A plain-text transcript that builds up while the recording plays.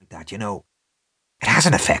that, It has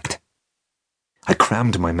an effect. I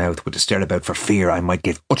crammed my mouth with a stare about for fear I might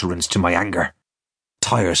give utterance to my anger.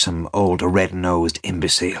 Tiresome old red-nosed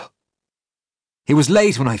imbecile. It was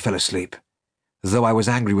late when I fell asleep. Though I was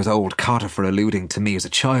angry with old Cotter for alluding to me as a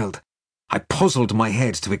child, I puzzled my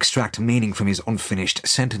head to extract meaning from his unfinished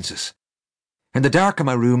sentences. In the dark of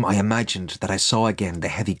my room I imagined that I saw again the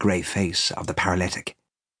heavy grey face of the paralytic.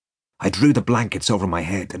 I drew the blankets over my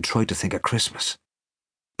head and tried to think of Christmas.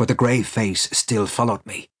 But the grey face still followed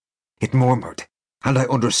me. It murmured, and I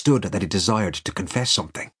understood that it desired to confess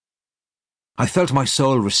something. I felt my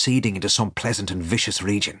soul receding into some pleasant and vicious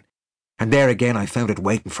region, and there again I found it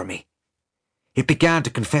waiting for me. It began to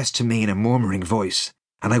confess to me in a murmuring voice,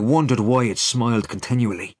 and I wondered why it smiled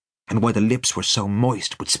continually, and why the lips were so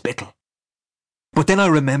moist with spittle. But then I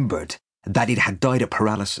remembered that it had died of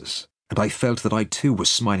paralysis, and I felt that I too was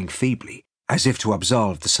smiling feebly, as if to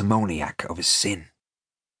absolve the simoniac of his sin.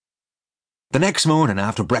 The next morning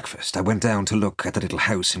after breakfast I went down to look at the little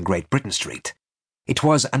house in Great Britain Street. It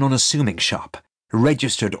was an unassuming shop,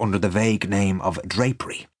 registered under the vague name of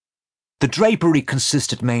drapery. The drapery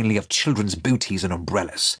consisted mainly of children's booties and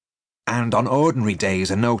umbrellas, and on ordinary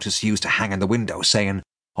days a notice used to hang in the window saying,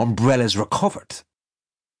 "Umbrellas recovered."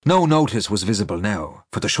 No notice was visible now,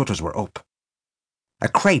 for the shutters were up. A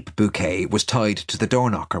crepe bouquet was tied to the door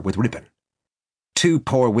knocker with ribbon. 2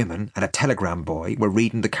 poor women and a telegram boy were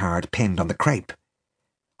reading the card pinned on the crepe.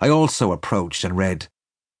 I also approached and read,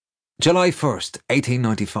 "July 1st,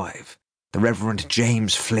 1895, the Reverend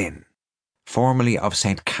James Flynn, formerly of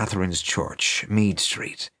St. Catherine's Church, Mead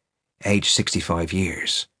Street, age 65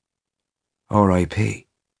 years. R.I.P."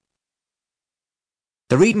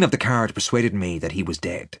 The reading of the card persuaded me that he was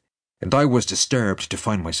dead, and I was disturbed to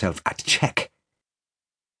find myself at check.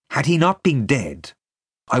 Had he not been dead,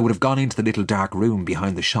 I would have gone into the little dark room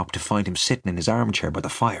behind the shop to find him sitting in his armchair by the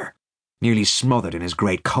fire, nearly smothered in his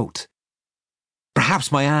great coat.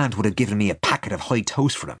 Perhaps my aunt would have given me a packet of high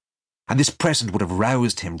toast for him, and this present would have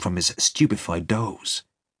roused him from his stupefied doze.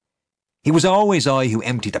 It was always I who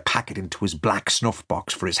emptied the packet into his black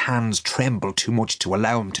snuff-box, for his hands trembled too much to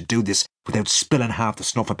allow him to do this without spilling half the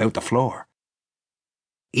snuff about the floor.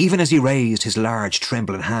 Even as he raised his large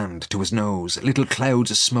trembling hand to his nose, little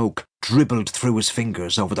clouds of smoke dribbled through his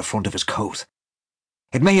fingers over the front of his coat.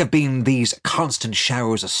 It may have been these constant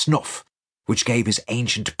showers of snuff which gave his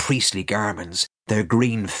ancient priestly garments their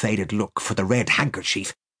green faded look, for the red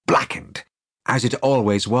handkerchief, blackened, as it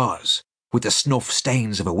always was, with the snuff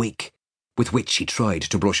stains of a week, with which he tried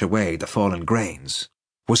to brush away the fallen grains,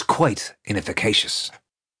 was quite inefficacious.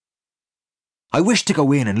 I wished to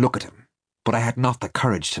go in and look at him, but I had not the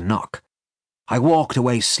courage to knock. I walked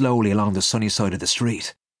away slowly along the sunny side of the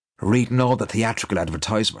street, reading all the theatrical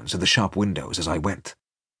advertisements in the shop windows as I went.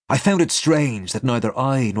 I found it strange that neither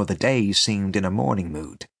I nor the day seemed in a mourning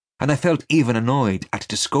mood, and I felt even annoyed at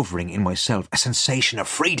discovering in myself a sensation of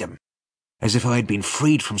freedom, as if I had been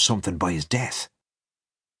freed from something by his death.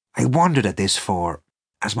 I wondered at this, for,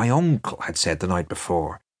 as my uncle had said the night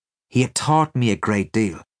before, he had taught me a great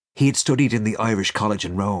deal. He had studied in the Irish College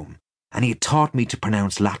in Rome, and he had taught me to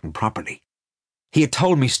pronounce Latin properly. He had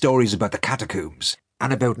told me stories about the catacombs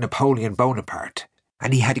and about Napoleon Bonaparte,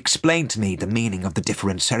 and he had explained to me the meaning of the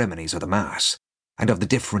different ceremonies of the Mass and of the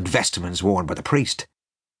different vestments worn by the priest.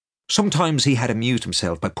 Sometimes he had amused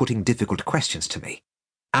himself by putting difficult questions to me,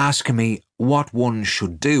 asking me what one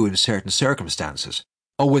should do in certain circumstances,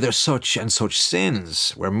 or whether such and such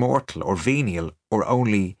sins were mortal or venial or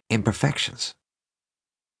only imperfections.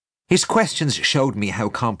 His questions showed me how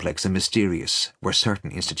complex and mysterious were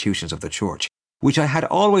certain institutions of the Church, which I had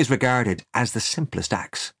always regarded as the simplest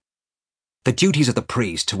acts. The duties of the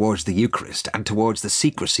priest towards the Eucharist and towards the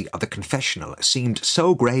secrecy of the confessional seemed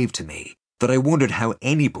so grave to me that I wondered how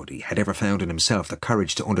anybody had ever found in himself the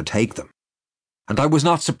courage to undertake them. And I was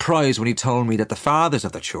not surprised when he told me that the fathers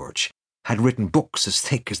of the Church had written books as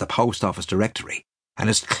thick as the post office directory and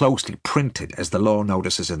as closely printed as the law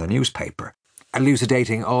notices in the newspaper,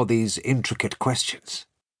 elucidating all these intricate questions.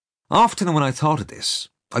 Often when I thought of this,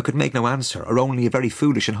 I could make no answer, or only a very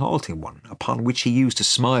foolish and halting one, upon which he used to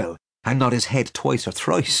smile and nod his head twice or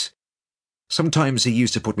thrice. Sometimes he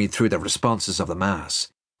used to put me through the responses of the Mass,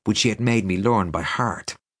 which he had made me learn by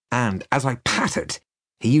heart, and, as I patted,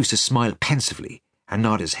 he used to smile pensively and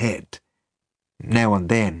nod his head, now and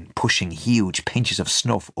then pushing huge pinches of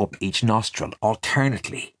snuff up each nostril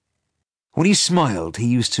alternately. When he smiled, he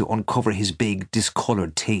used to uncover his big,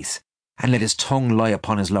 discoloured teeth and let his tongue lie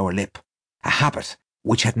upon his lower lip, a habit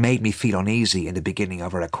which had made me feel uneasy in the beginning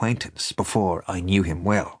of our acquaintance, before I knew him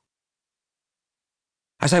well.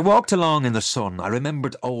 As I walked along in the sun, I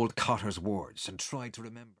remembered old Cotter's words and tried to remember.